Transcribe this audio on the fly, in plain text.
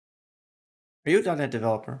Are you a .NET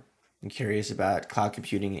developer and curious about cloud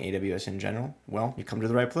computing and AWS in general? Well, you come to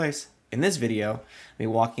the right place. In this video, I'll be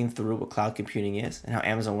walking through what cloud computing is and how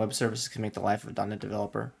Amazon Web Services can make the life of a .NET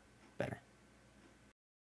developer better.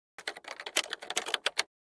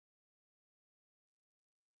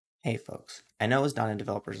 Hey folks, I know as .NET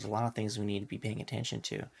developers, there's a lot of things we need to be paying attention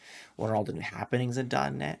to. What are all the new happenings in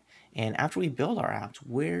 .NET? And after we build our apps,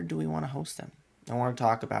 where do we want to host them? I want to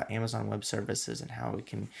talk about Amazon Web Services and how it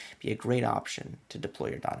can be a great option to deploy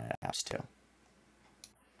your .NET apps to.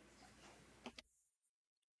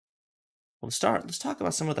 Well, to start, let's talk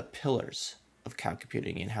about some of the pillars of cloud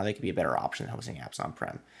computing and how they can be a better option than hosting apps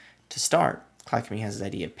on-prem. To start, cloud computing has this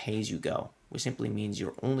idea of pay-as-you-go, which simply means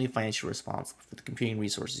you're only financially responsible for the computing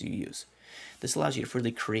resources you use. This allows you to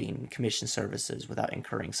freely create and commission services without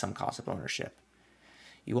incurring some cost of ownership.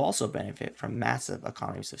 You also benefit from massive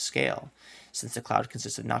economies of scale, since the cloud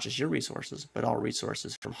consists of not just your resources, but all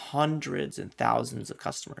resources from hundreds and thousands of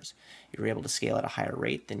customers. You're able to scale at a higher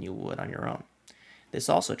rate than you would on your own. This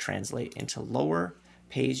also translates into lower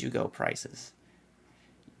pay-as-you-go prices.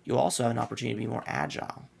 You also have an opportunity to be more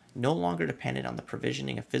agile, no longer dependent on the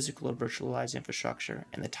provisioning of physical or virtualized infrastructure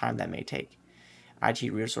and the time that may take. IT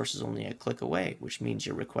resources only a click away, which means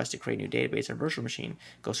your request to create a new database or virtual machine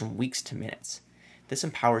goes from weeks to minutes. This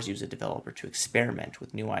empowers you as a developer to experiment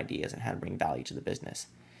with new ideas and how to bring value to the business.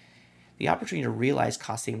 The opportunity to realize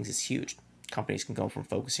cost savings is huge. Companies can go from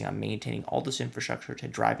focusing on maintaining all this infrastructure to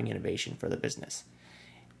driving innovation for the business.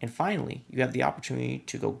 And finally, you have the opportunity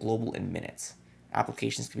to go global in minutes.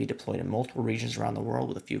 Applications can be deployed in multiple regions around the world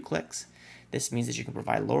with a few clicks. This means that you can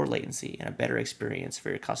provide lower latency and a better experience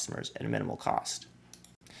for your customers at a minimal cost.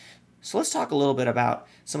 So let's talk a little bit about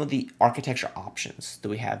some of the architecture options that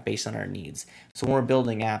we have based on our needs. So when we're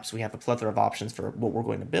building apps, we have a plethora of options for what we're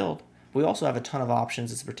going to build. We also have a ton of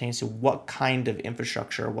options as it pertains to what kind of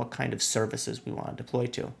infrastructure, what kind of services we want to deploy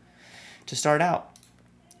to. To start out,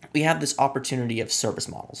 we have this opportunity of service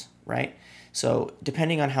models, right? So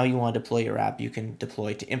depending on how you want to deploy your app, you can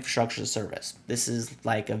deploy to infrastructure as a service. This is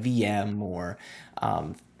like a VM or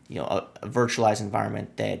a virtualized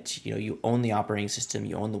environment that you own the operating system,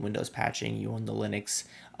 you own the Windows patching, you own the Linux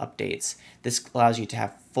updates. This allows you to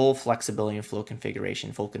have full flexibility and flow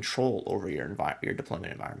configuration, full control over your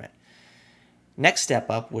deployment environment. Next step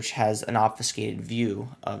up, which has an obfuscated view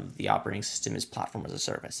of the operating system, is platform as a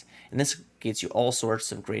service. And this gets you all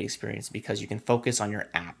sorts of great experience because you can focus on your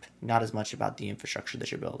app, not as much about the infrastructure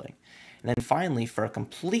that you're building. And then finally, for a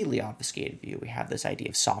completely obfuscated view, we have this idea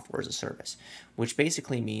of software as a service, which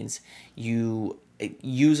basically means you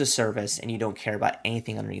use a service and you don't care about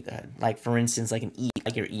anything underneath the hood. Like for instance, like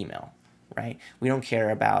your email, right? We don't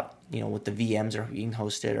care about what the VMs are being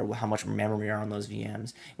hosted or how much memory are on those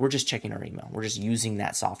VMs. We're just checking our email. We're just using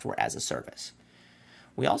that software as a service.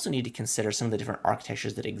 We also need to consider some of the different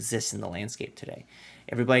architectures that exist in the landscape today.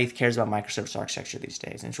 Everybody cares about microservice architecture these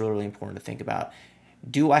days, and it's really, really important to think about,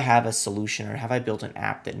 do I have a solution or have I built an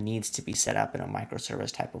app that needs to be set up in a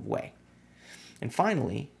microservice type of way? And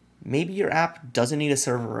finally, maybe your app doesn't need a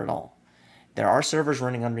server at all. There are servers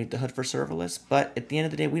running underneath the hood for serverless, but at the end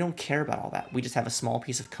of the day, we don't care about all that. We just have a small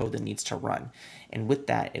piece of code that needs to run. And with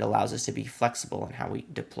that, it allows us to be flexible in how we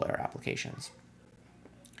deploy our applications.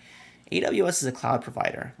 AWS is a cloud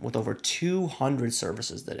provider with over 200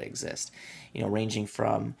 services that exist, ranging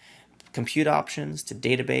from compute options to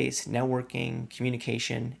database, networking,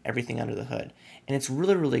 communication, everything under the hood. And it's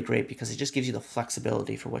really, really great because it just gives you the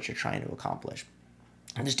flexibility for what you're trying to accomplish.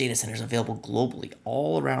 And there's data centers available globally,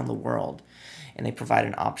 all around the world, and they provide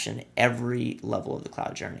an option at every level of the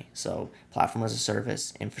cloud journey. So platform as a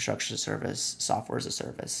service, infrastructure as a service, software as a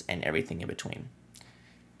service, and everything in between.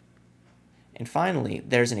 And finally,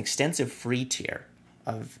 there's an extensive free tier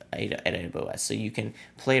of AWS, so you can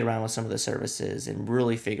play around with some of the services and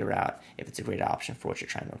really figure out if it's a great option for what you're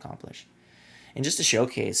trying to accomplish. And just to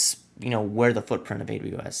showcase, where the footprint of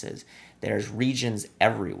AWS is, there's regions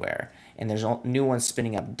everywhere, and there's new ones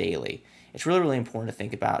spinning up daily. It's really, really important to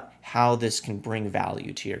think about how this can bring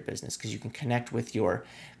value to your business because you can connect with your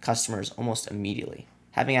customers almost immediately.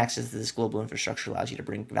 Having access to this global infrastructure allows you to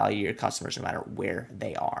bring value to your customers no matter where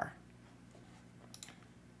they are.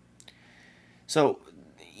 So,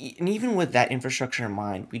 and even with that infrastructure in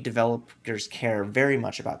mind, we developers care very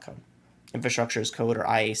much about code. Infrastructure as code, or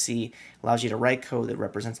IAC, allows you to write code that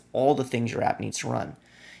represents all the things your app needs to run.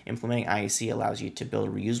 Implementing IAC allows you to build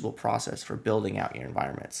a reusable process for building out your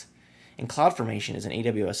environments. And CloudFormation is an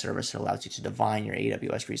AWS service that allows you to define your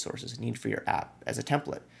AWS resources needed for your app as a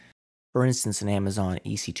template. For instance, an Amazon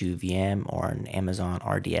EC2 VM or an Amazon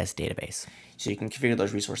RDS database. So you can configure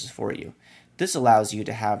those resources for you. This allows you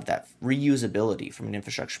to have that reusability from an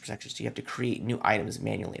infrastructure perspective, so you have to create new items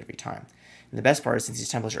manually every time. And the best part is, since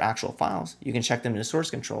these templates are actual files, you can check them into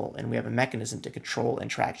source control, and we have a mechanism to control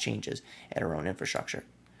and track changes at our own infrastructure.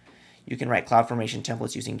 You can write CloudFormation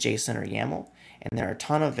templates using JSON or YAML, and there are a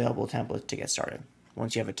ton of available templates to get started.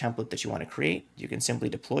 Once you have a template that you want to create, you can simply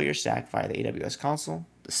deploy your stack via the AWS console,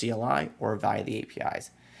 the CLI, or via the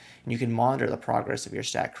APIs. And you can monitor the progress of your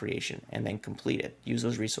stack creation and then complete it. Use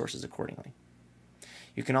those resources accordingly.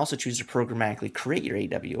 You can also choose to programmatically create your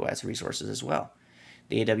AWS resources as well.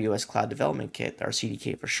 The AWS Cloud Development Kit, or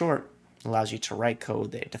CDK for short, allows you to write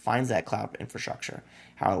code that defines that cloud infrastructure,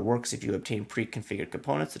 how it works if you obtain pre-configured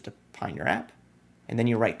components that define your app, and then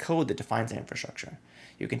you write code that defines that infrastructure.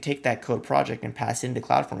 You can take that code project and pass it into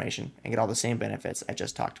CloudFormation and get all the same benefits I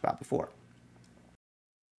just talked about before.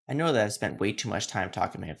 I know that I've spent way too much time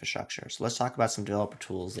talking about infrastructure, so let's talk about some developer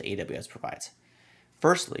tools that AWS provides.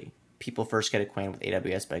 Firstly, people first get acquainted with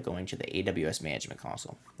AWS by going to the AWS Management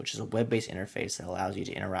Console, which is a web-based interface that allows you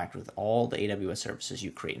to interact with all the AWS services you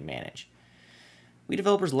create and manage. We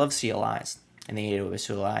developers love CLIs, and the AWS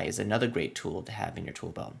CLI is another great tool to have in your tool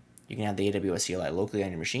belt. You can have the AWS CLI locally on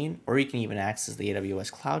your machine, or you can even access the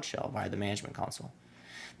AWS Cloud Shell via the Management Console.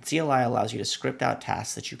 The CLI allows you to script out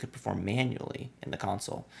tasks that you could perform manually in the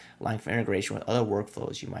console, allowing for integration with other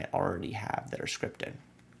workflows you might already have that are scripted.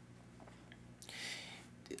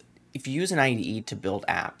 If you use an IDE to build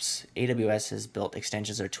apps, AWS has built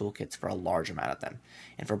extensions or toolkits for a large amount of them.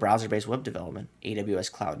 And for browser-based web development, AWS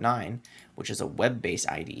Cloud9, which is a web-based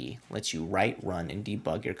IDE, lets you write, run, and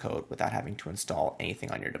debug your code without having to install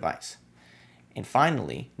anything on your device. And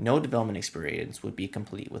finally, no development experience would be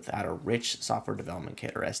complete without a rich software development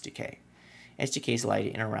kit, or SDK. SDKs allow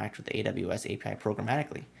you to interact with the AWS API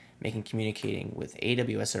programmatically, making communicating with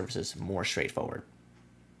AWS services more straightforward.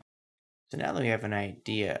 So now that we have an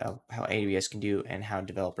idea of how AWS can do and how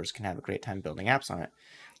developers can have a great time building apps on it,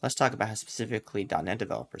 let's talk about how specifically .NET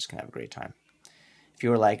developers can have a great time. If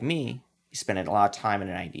you are like me, you spend a lot of time in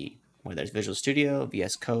an IDE, whether it's Visual Studio,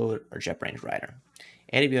 VS Code, or JetBrains Writer.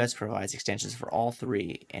 AWS provides extensions for all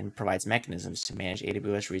three and provides mechanisms to manage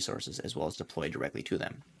AWS resources as well as deploy directly to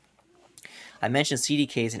them. I mentioned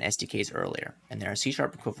CDKs and SDKs earlier, and there are C#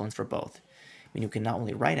 equivalents for both. I mean, you can not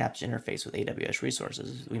only write apps to interface with AWS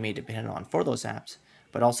resources we may depend on for those apps,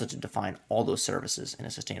 but also to define all those services in a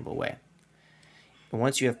sustainable way. And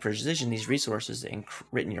once you have provisioned these resources and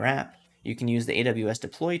written your app, you can use the AWS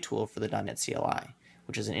Deploy tool for the .NET CLI,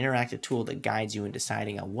 which is an interactive tool that guides you in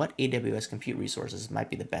deciding on what AWS compute resources might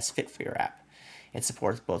be the best fit for your app. It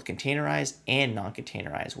supports both containerized and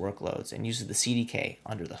non-containerized workloads and uses the CDK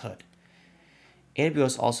under the hood.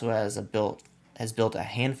 AWS also has built a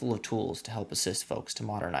handful of tools to help assist folks to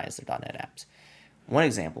modernize their .NET apps. One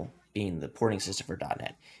example being the porting system for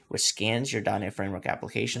 .NET, which scans your .NET Framework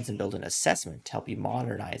applications and builds an assessment to help you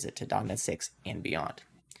modernize it to .NET 6 and beyond.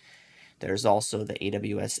 There's also the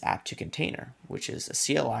AWS App to Container, which is a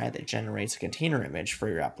CLI that generates a container image for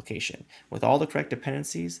your application with all the correct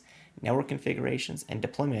dependencies, network configurations, and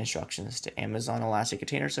deployment instructions to Amazon Elastic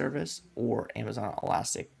Container Service or Amazon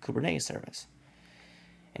Elastic Kubernetes Service.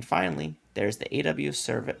 And finally, there's the AWS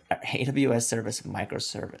Service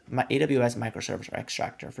Microservice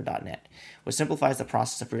Extractor for .NET, which simplifies the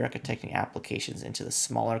process of re-architecting applications into the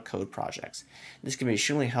smaller code projects. This can be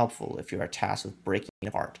extremely helpful if you are tasked with breaking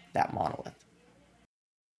apart that monolith.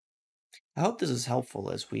 I hope this is helpful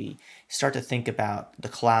as we start to think about the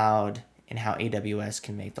cloud and how AWS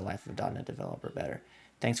can make the life of a .NET developer better.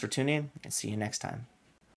 Thanks for tuning in, and see you next time.